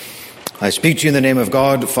I speak to you in the name of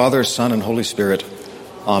God, Father, Son, and Holy Spirit.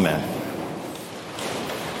 Amen.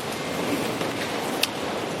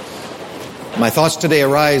 My thoughts today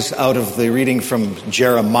arise out of the reading from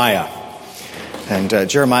Jeremiah. And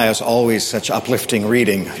Jeremiah is always such uplifting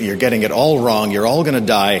reading. You're getting it all wrong. You're all going to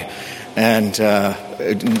die. And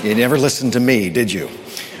you never listened to me, did you?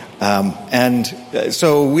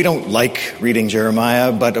 So we don't like reading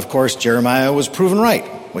Jeremiah, but of course Jeremiah was proven right,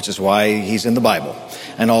 which is why he's in the Bible.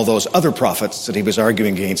 And all those other prophets that he was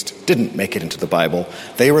arguing against didn't make it into the Bible.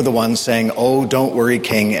 They were the ones saying, oh, don't worry,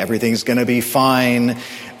 king, everything's going to be fine.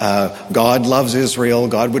 God loves Israel.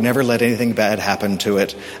 God would never let anything bad happen to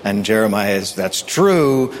it. And Jeremiah is, that's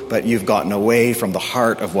true, but you've gotten away from the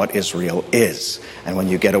heart of what Israel is. And when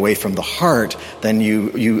you get away from the heart, then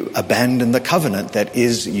you abandon the covenant that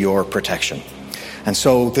is your protection. And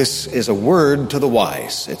so this is a word to the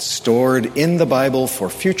wise. It's stored in the Bible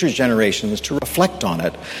for future generations to reflect on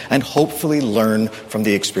it and hopefully learn from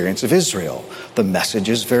the experience of Israel. The message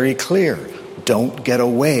is very clear. Don't get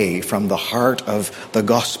away from the heart of the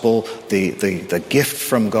gospel, the gift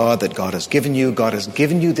from God that God has given you. God has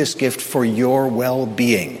given you this gift for your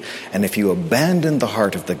well-being. And if you abandon the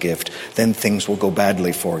heart of the gift, then things will go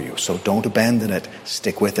badly for you. So don't abandon it.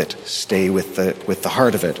 Stick with it. Stay with the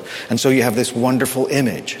heart of it. And so you have this wonderful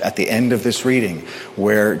image at the end of this reading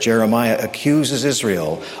where Jeremiah accuses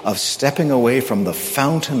Israel of stepping away from the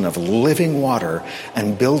fountain of living water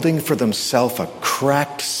and building for themselves a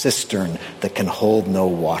cracked cistern that can hold no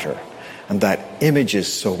water. And that image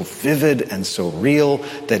is so vivid and so real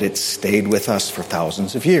that it's stayed with us for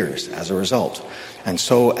thousands of years as a result. And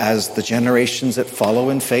so as the generations that follow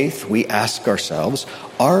in faith, we ask ourselves,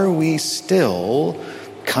 are we still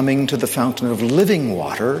coming to the fountain of living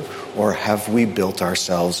water, or have we built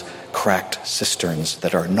ourselves cracked cisterns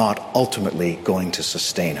that are not ultimately going to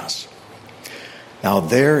sustain us? Now,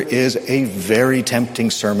 there is a very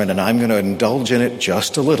tempting sermon, and I'm going to indulge in it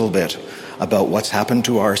just a little bit, about what's happened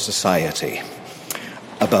to our society,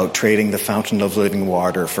 about trading the fountain of living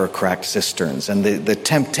water for cracked cisterns. And the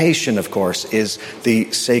temptation, of course, is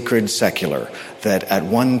the sacred secular, that at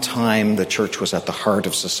one time the church was at the heart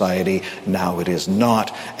of society, now it is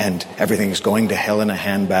not, and everything's going to hell in a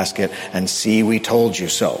handbasket, and see, we told you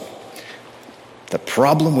so. The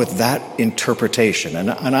problem with that interpretation, and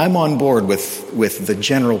I'm on board with the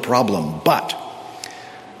general problem, but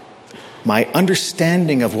my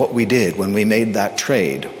understanding of what we did when we made that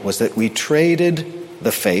trade was that we traded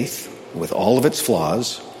the faith, with all of its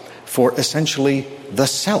flaws, for essentially the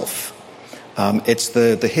self. It's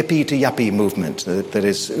the hippie to yuppie movement that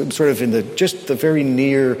is sort of in the very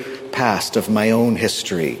near past of my own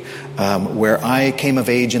history, where I came of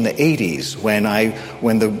age in the 80s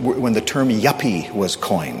when the term yuppie was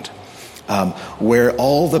coined, where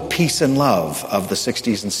all the peace and love of the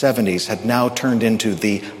 60s and 70s had now turned into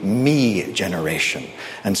the me generation.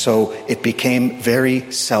 And so it became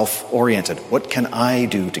very self-oriented. What can I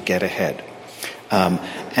do to get ahead?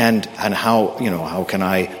 And how can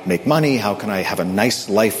I make money? How can I have a nice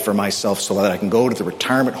life for myself so that I can go to the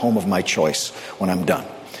retirement home of my choice when I'm done?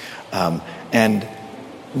 And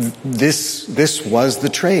this was the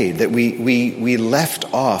trade, that we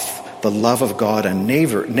left off the love of God and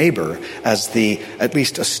neighbor as the at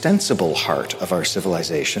least ostensible heart of our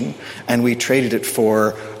civilization, and we traded it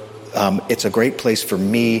for it's a great place for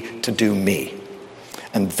me to do me.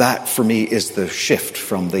 And that, for me, is the shift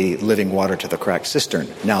from the living water to the cracked cistern.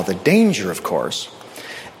 Now, the danger, of course,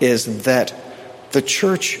 is that the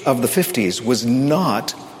church of the 50s was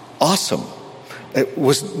not awesome. It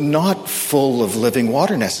was not full of living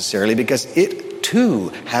water necessarily, because it too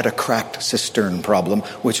had a cracked cistern problem,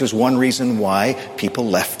 which was one reason why people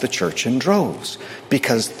left the church in droves,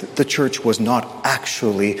 because the church was not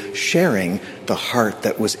actually sharing the heart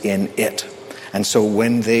that was in it. And so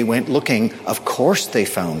when they went looking, of course they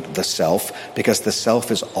found the self, because the self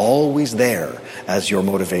is always there as your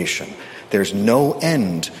motivation. There's no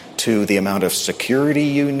end to the amount of security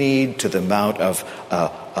you need, to the amount of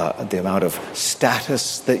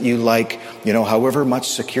status that you like. However much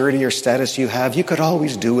security or status you have, you could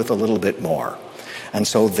always do with a little bit more. And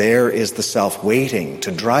so there is the self waiting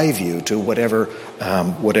to drive you to whatever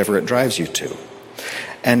it drives you to.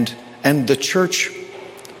 And the church,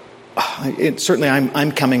 certainly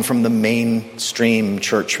I'm coming from the mainstream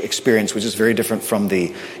church experience, which is very different from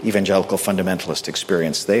the evangelical fundamentalist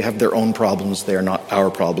experience. They have their own problems. They are not our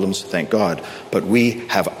problems, thank God. But we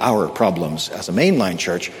have our problems as a mainline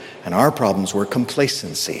church, and our problems were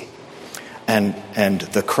complacency. And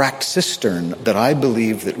the cracked cistern that I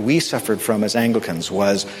believe that we suffered from as Anglicans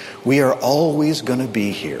was, we are always going to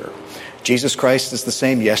be here. Jesus Christ is the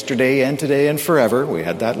same yesterday and today and forever. We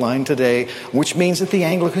had that line today, which means that the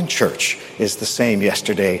Anglican Church is the same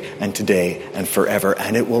yesterday and today and forever,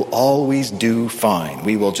 and it will always do fine.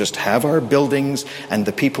 We will just have our buildings, and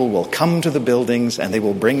the people will come to the buildings, and they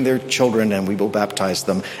will bring their children, and we will baptize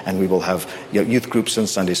them, and we will have youth groups and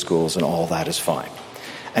Sunday schools, and all that is fine.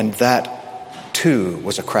 And that, too,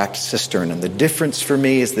 was a cracked cistern. And the difference for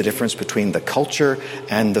me is the difference between the culture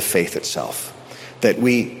and the faith itself. That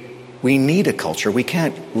we need a culture. We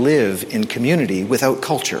can't live in community without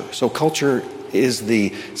culture. So culture is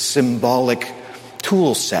the symbolic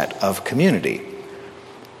tool set of community.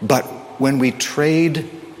 But when we trade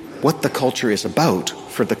what the culture is about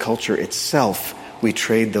for the culture itself, we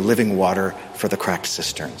trade the living water for the cracked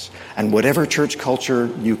cisterns. And whatever church culture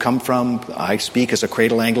you come from, I speak as a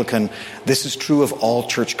cradle Anglican, this is true of all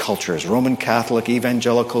church cultures, Roman Catholic,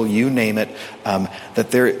 evangelical, you name it,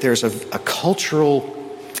 that there's a cultural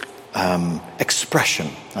expression,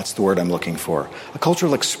 that's the word I'm looking for, a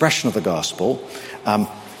cultural expression of the gospel. I'm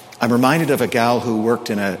reminded of a gal who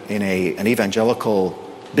worked in an evangelical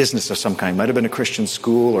business of some kind, might have been a Christian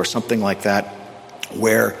school or something like that,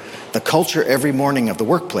 where the culture every morning of the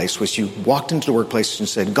workplace was you walked into the workplace and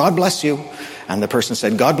said, "God bless you," and the person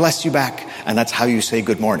said, "God bless you back," and that's how you say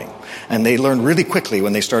good morning. And they learned really quickly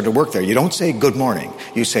when they started to work there, you don't say good morning,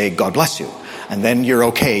 you say God bless you. And then you're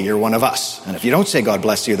okay, you're one of us. And if you don't say God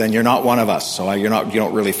bless you, then you're not one of us. So you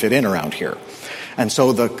don't really fit in around here. And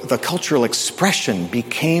so the cultural expression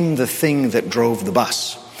became the thing that drove the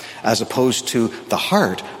bus, as opposed to the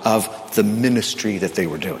heart of the ministry that they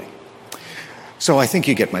were doing. So I think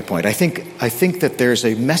you get my point. I think that there's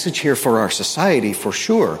a message here for our society for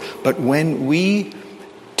sure. But when we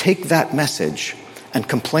take that message and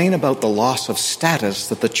complain about the loss of status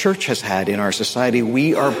that the church has had in our society,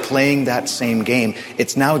 we are playing that same game.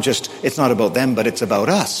 It's not about them, but it's about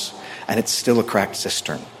us. And it's still a cracked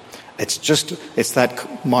cistern. It's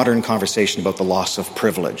that modern conversation about the loss of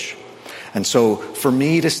privilege. And so for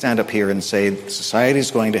me to stand up here and say society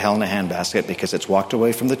is going to hell in a handbasket because it's walked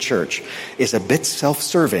away from the church is a bit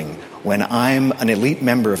self-serving when I'm an elite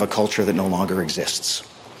member of a culture that no longer exists.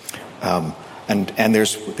 And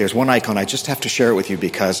there's one icon, I just have to share it with you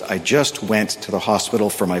because I just went to the hospital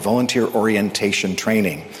for my volunteer orientation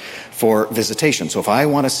training for visitation. So if I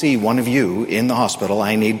want to see one of you in the hospital,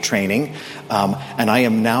 I need training. And I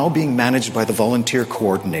am now being managed by the volunteer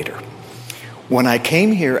coordinator. When I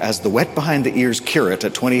came here as the wet behind the ears curate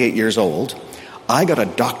at 28 years old, I got a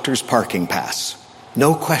doctor's parking pass.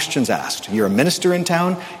 No questions asked. You're a minister in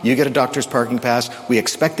town, you get a doctor's parking pass. We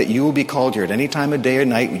expect that you will be called here at any time of day or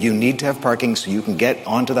night. You need to have parking so you can get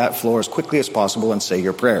onto that floor as quickly as possible and say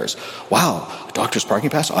your prayers. Wow, a doctor's parking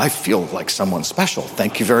pass? I feel like someone special.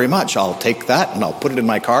 Thank you very much. I'll take that and I'll put it in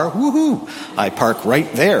my car. Woohoo! I park right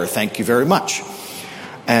there. Thank you very much.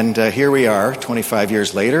 And here we are 25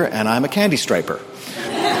 years later, and I'm a candy striper.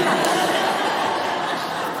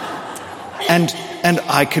 And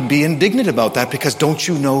I could be indignant about that because don't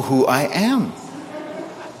you know who I am?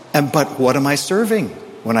 But what am I serving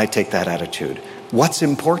when I take that attitude? What's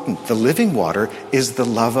important? The living water is the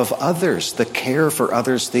love of others, the care for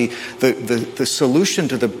others. The solution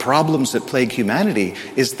to the problems that plague humanity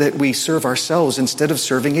is that we serve ourselves instead of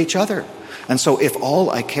serving each other. And so if all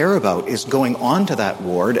I care about is going on to that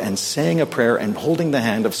ward and saying a prayer and holding the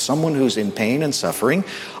hand of someone who's in pain and suffering,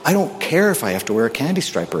 I don't care if I have to wear a candy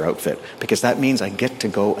striper outfit, because that means I get to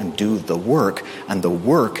go and do the work, and the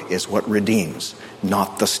work is what redeems,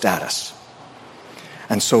 not the status.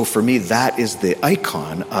 And so for me, that is the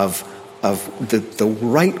icon of the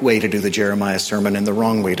right way to do the Jeremiah sermon and the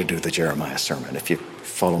wrong way to do the Jeremiah sermon, if you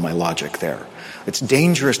follow my logic there. It's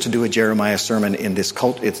dangerous to do a Jeremiah sermon in this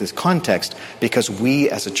context because we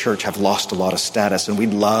as a church have lost a lot of status and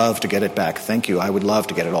we'd love to get it back. Thank you. I would love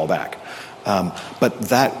to get it all back. But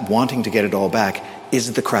that wanting to get it all back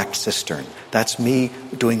is the cracked cistern. That's me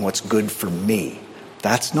doing what's good for me.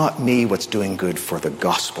 That's not me what's doing good for the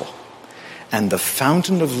gospel. And the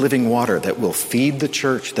fountain of living water that will feed the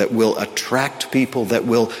church, that will attract people, that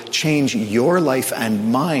will change your life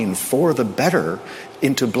and mine for the better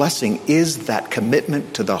into blessing is that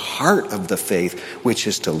commitment to the heart of the faith, which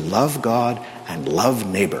is to love God and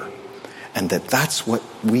love neighbor. And that's what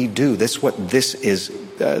we do. This is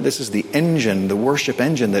the engine, the worship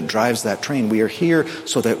engine that drives that train. We are here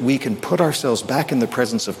so that we can put ourselves back in the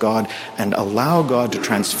presence of God and allow God to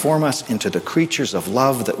transform us into the creatures of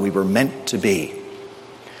love that we were meant to be.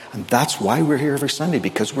 And that's why we're here every Sunday,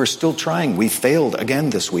 because we're still trying. We failed again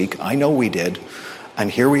this week. I know we did. And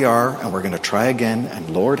here we are, and we're going to try again. And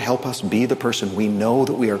Lord, help us be the person we know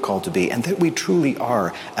that we are called to be and that we truly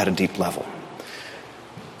are at a deep level.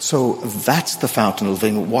 So that's the fountain of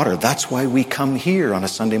living water. That's why we come here on a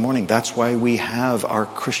Sunday morning. That's why we have our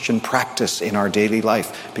Christian practice in our daily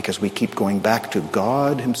life, because we keep going back to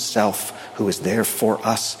God himself, who is there for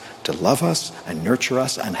us, to love us and nurture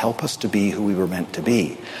us and help us to be who we were meant to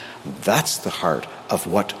be. That's the heart of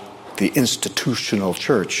what the institutional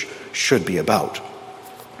church should be about.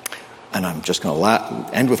 And I'm just going to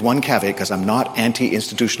end with one caveat, because I'm not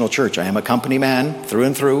anti-institutional church. I am a company man through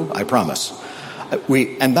and through, I promise.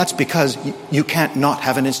 And that's because you can't not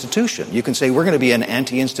have an institution. You can say, we're going to be an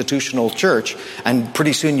anti-institutional church, and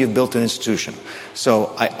pretty soon you've built an institution.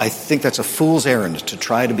 So I think that's a fool's errand to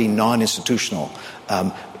try to be non-institutional.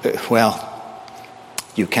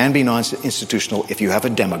 You can be non-institutional if you have a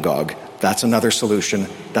demagogue. That's another solution.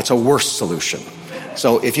 That's a worse solution.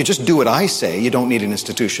 So if you just do what I say, you don't need an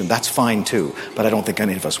institution. That's fine too. But I don't think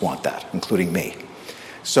any of us want that, including me.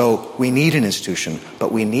 So we need an institution,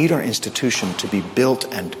 but we need our institution to be built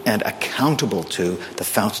and accountable to the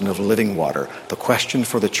fountain of living water. The question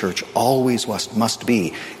for the church always must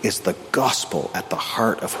be, is the gospel at the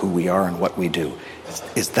heart of who we are and what we do?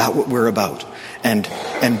 Is that what we're about? And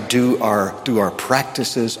do our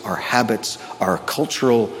practices, our habits, our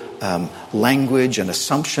cultural language and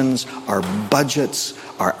assumptions, our budgets,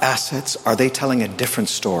 our assets, are they telling a different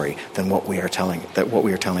story than what we are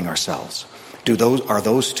telling ourselves? Are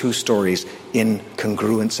those two stories in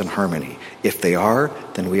congruence and harmony? If they are,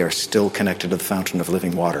 then we are still connected to the fountain of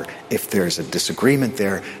living water. If there's a disagreement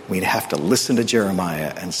there, we have to listen to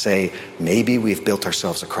Jeremiah and say, maybe we've built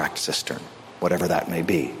ourselves a cracked cistern, whatever that may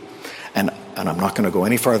be. And I'm not going to go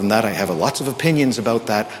any farther than that. I have lots of opinions about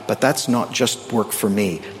that, but that's not just work for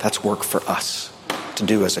me. That's work for us to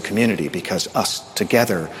do as a community, because us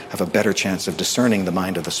together have a better chance of discerning the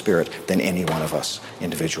mind of the Spirit than any one of us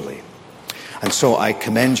individually. And so I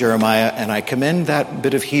commend Jeremiah, and I commend that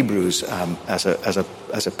bit of Hebrews as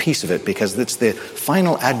a piece of it, because it's the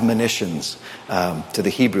final admonitions to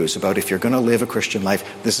the Hebrews about, if you're going to live a Christian life,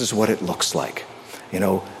 this is what it looks like.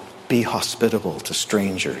 Be hospitable to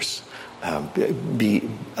strangers.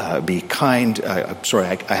 Be kind. I'm sorry,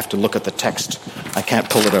 I have to look at the text. I can't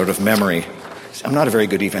pull it out of memory. I'm not a very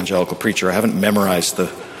good evangelical preacher. I haven't memorized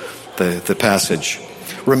the passage.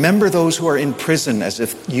 Remember those who are in prison as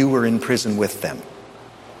if you were in prison with them.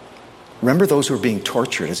 Remember those who are being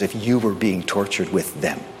tortured as if you were being tortured with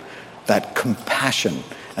them. That compassion,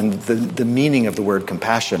 and the meaning of the word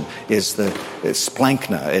compassion is it's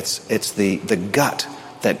splankna. It's the gut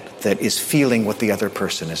that is feeling what the other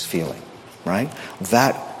person is feeling, right?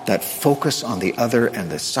 That focus on the other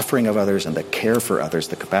and the suffering of others and the care for others,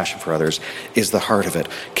 the compassion for others, is the heart of it.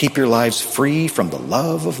 Keep your lives free from the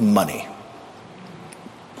love of money.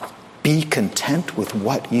 Be content with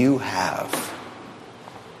what you have,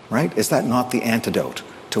 right? Is that not the antidote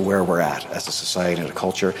to where we're at as a society and a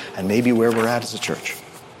culture, and maybe where we're at as a church?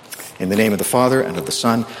 In the name of the Father, and of the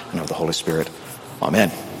Son, and of the Holy Spirit.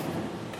 Amen.